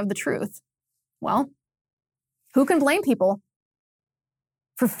 1% of the truth, well, who can blame people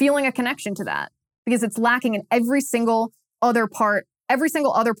for feeling a connection to that? Because it's lacking in every single other part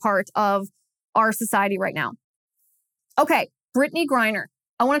of our society right now. Okay, Brittney Griner.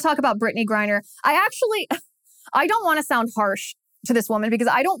 I want to talk about Brittney Griner. I don't want to sound harsh to this woman because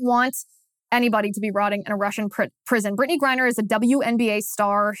I don't want anybody to be rotting in a Russian prison. Brittney Griner is a WNBA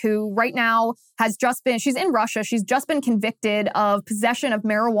star who right now she's in Russia. She's just been convicted of possession of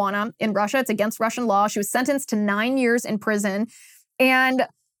marijuana in Russia. It's against Russian law. She was sentenced to 9 years in prison. And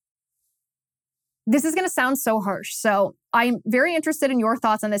this is going to sound so harsh. So I'm very interested in your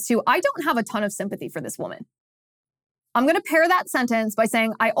thoughts on this too. I don't have a ton of sympathy for this woman. I'm going to pair that sentence by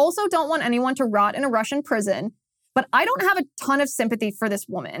saying, I also don't want anyone to rot in a Russian prison, but I don't have a ton of sympathy for this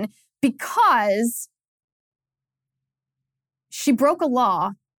woman because she broke a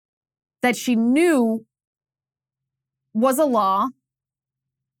law that she knew was a law.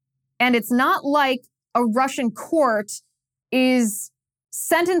 And it's not like a Russian court is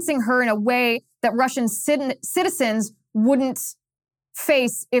sentencing her in a way that Russian citizens wouldn't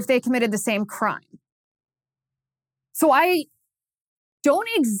face if they committed the same crime. So I don't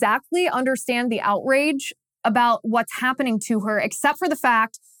exactly understand the outrage about what's happening to her, except for the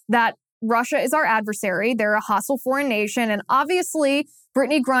fact that Russia is our adversary. They're a hostile foreign nation. And obviously,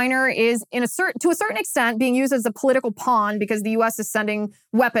 Brittney Griner is, to a certain extent, being used as a political pawn because the U.S. is sending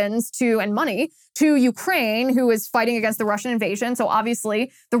weapons and money to Ukraine, who is fighting against the Russian invasion. So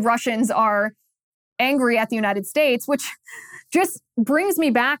obviously, the Russians are angry at the United States, which just brings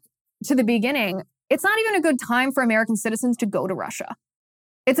me back to the beginning. It's not even a good time for American citizens to go to Russia.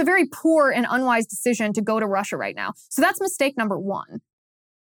 It's a very poor and unwise decision to go to Russia right now. So that's mistake number one.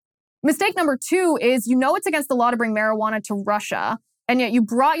 Mistake number two is, it's against the law to bring marijuana to Russia, and yet you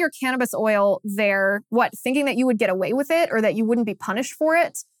brought your cannabis oil there, thinking that you would get away with it or that you wouldn't be punished for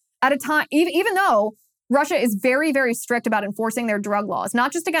it at a time, even though Russia is very, very strict about enforcing their drug laws,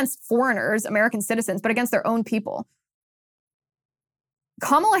 not just against foreigners, American citizens, but against their own people.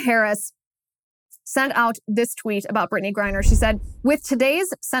 Kamala Harris sent out this tweet about Brittney Griner. She said, with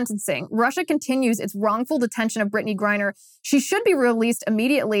today's sentencing, Russia continues its wrongful detention of Brittney Griner. She should be released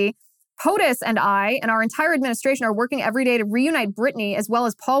immediately. POTUS and I and our entire administration are working every day to reunite Brittney as well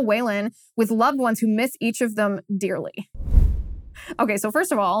as Paul Whelan with loved ones who miss each of them dearly. Okay, so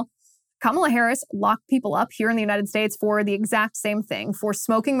first of all, Kamala Harris locked people up here in the United States for the exact same thing, for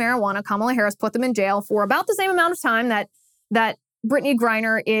smoking marijuana. Kamala Harris put them in jail for about the same amount of time that Brittney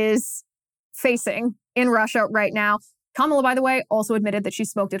Griner is facing in Russia right now. Kamala, by the way, also admitted that she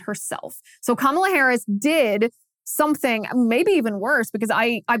smoked it herself. So Kamala Harris did something maybe even worse, because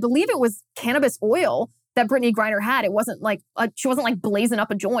I believe it was cannabis oil that Brittney Griner had. It wasn't like, she wasn't like blazing up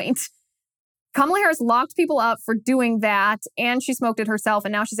a joint. Kamala Harris locked people up for doing that, and she smoked it herself,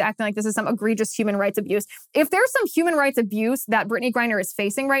 and now she's acting like this is some egregious human rights abuse. If there's some human rights abuse that Brittney Griner is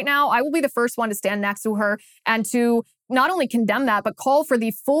facing right now, I will be the first one to stand next to her and to not only condemn that, but call for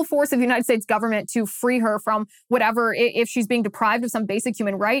the full force of the United States government to free her from whatever, if she's being deprived of some basic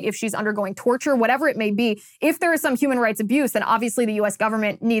human right, if she's undergoing torture, whatever it may be. If there is some human rights abuse, then obviously the U.S.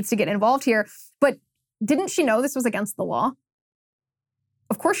 government needs to get involved here. But didn't she know this was against the law?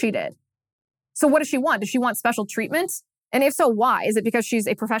 Of course she did. So what does she want? Does she want special treatment? And if so, why? Is it because she's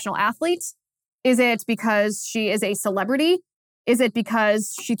a professional athlete? Is it because she is a celebrity? Is it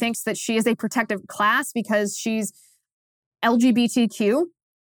because she thinks that she is a protected class because she's LGBTQ?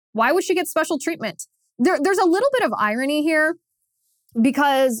 Why would she get special treatment? There's a little bit of irony here,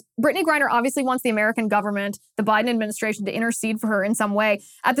 because Brittney Griner obviously wants the American government, the Biden administration, to intercede for her in some way.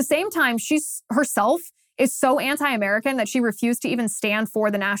 At the same time, she's herself is so anti-American that she refused to even stand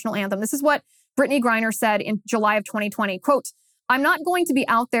for the national anthem. This is what Brittney Griner said in July of 2020, quote, "I'm not going to be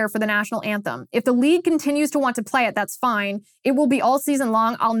out there for the national anthem. If the league continues to want to play it, that's fine. It will be all season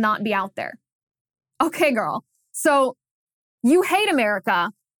long. I'll not be out there." Okay, girl. So you hate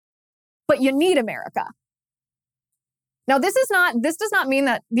America, but you need America. Now, this does not mean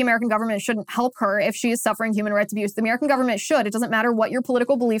that the American government shouldn't help her if she is suffering human rights abuse. The American government should. It doesn't matter what your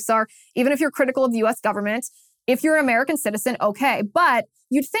political beliefs are, even if you're critical of the U.S. government. If you're an American citizen, okay. But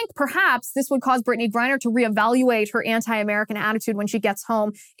you'd think perhaps this would cause Brittney Griner to reevaluate her anti-American attitude when she gets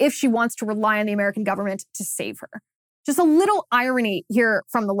home, if she wants to rely on the American government to save her. Just a little irony here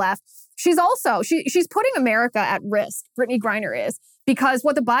from the left. She's putting America at risk, Brittney Griner is, because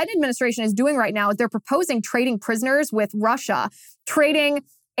what the Biden administration is doing right now is they're proposing trading prisoners with Russia, trading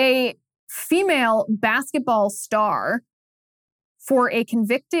a female basketball star for a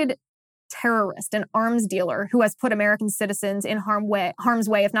convicted terrorist, an arms dealer who has put American citizens in harm's way,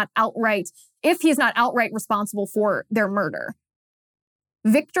 if he's not outright responsible for their murder.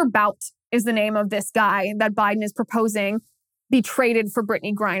 Victor Bout is the name of this guy that Biden is proposing be traded for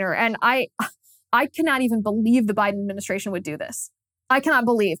Brittney Griner. And I cannot even believe the Biden administration would do this. I cannot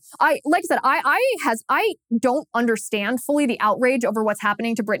believe. I don't understand fully the outrage over what's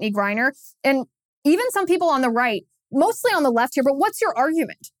happening to Brittney Griner. And even some people on the right, mostly on the left here, but what's your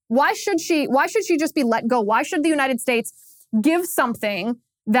argument? Why should she just be let go? Why should the United States give something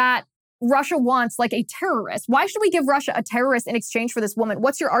that Russia wants like a terrorist. Why should we give Russia a terrorist in exchange for this woman?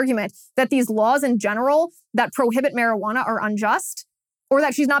 What's your argument? That these laws in general that prohibit marijuana are unjust? Or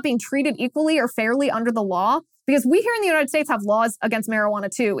that she's not being treated equally or fairly under the law? Because we here in the United States have laws against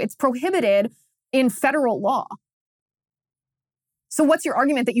marijuana too. It's prohibited in federal law. So what's your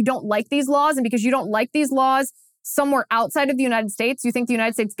argument that you don't like these laws? And because you don't like these laws somewhere outside of the United States, you think the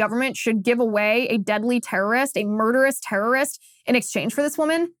United States government should give away a deadly terrorist, a murderous terrorist in exchange for this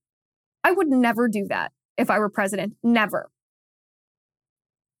woman? I would never do that if I were president. Never.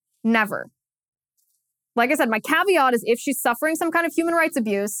 Never. Like I said, my caveat is if she's suffering some kind of human rights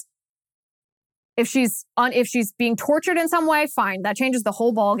abuse, if she's being tortured in some way, fine. That changes the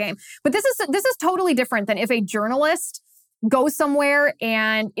whole ballgame. But this is totally different than if a journalist goes somewhere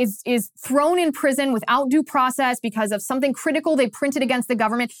and is thrown in prison without due process because of something critical they printed against the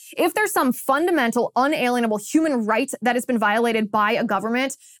government. If there's some fundamental, unalienable human right that has been violated by a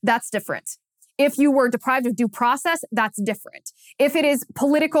government, that's different. If you were deprived of due process, that's different. If it is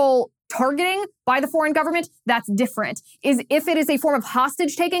political targeting by the foreign government, that's different. If it is a form of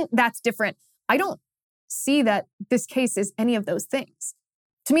hostage taking, that's different. I don't see that this case is any of those things.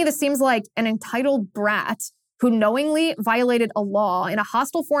 To me, this seems like an entitled brat who knowingly violated a law in a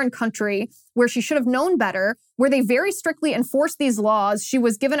hostile foreign country where she should have known better, where they very strictly enforced these laws. She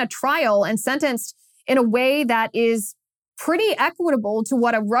was given a trial and sentenced in a way that is pretty equitable to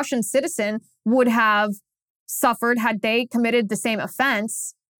what a Russian citizen would have suffered had they committed the same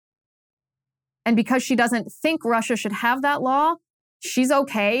offense. And because she doesn't think Russia should have that law, she's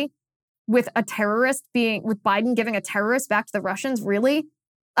okay with with Biden giving a terrorist back to the Russians, really?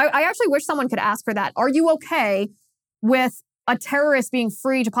 I actually wish someone could ask her that. Are you okay with a terrorist being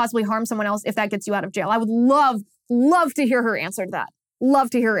free to possibly harm someone else if that gets you out of jail? I would love to hear her answer to that. Love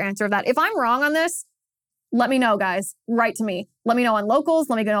to hear her answer to that. If I'm wrong on this, let me know, guys. Write to me. Let me know on Locals.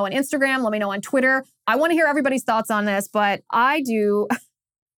 Let me know on Instagram. Let me know on Twitter. I want to hear everybody's thoughts on this, but I do...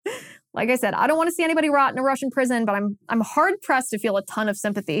 Like I said, I don't want to see anybody rot in a Russian prison, but I'm hard-pressed to feel a ton of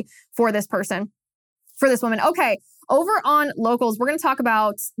sympathy for this person, for this woman. Okay, over on Locals, we're going to talk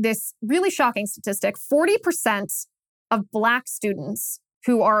about this really shocking statistic. 40% of Black students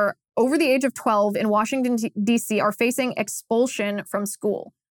who are over the age of 12 in Washington, D.C. are facing expulsion from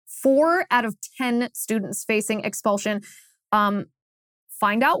school. 4 out of 10 students facing expulsion. Find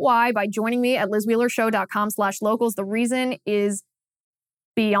out why by joining me at lizwheelershow.com/locals. The reason is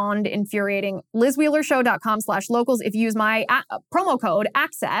beyond infuriating. lizwheelershow.com/locals. If you use my promo code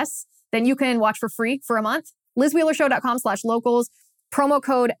ACCESS, then you can watch for free for a month. lizwheelershow.com/locals, promo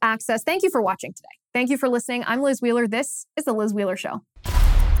code ACCESS. Thank you for watching today. Thank you for listening. I'm Liz Wheeler. This is The Liz Wheeler Show.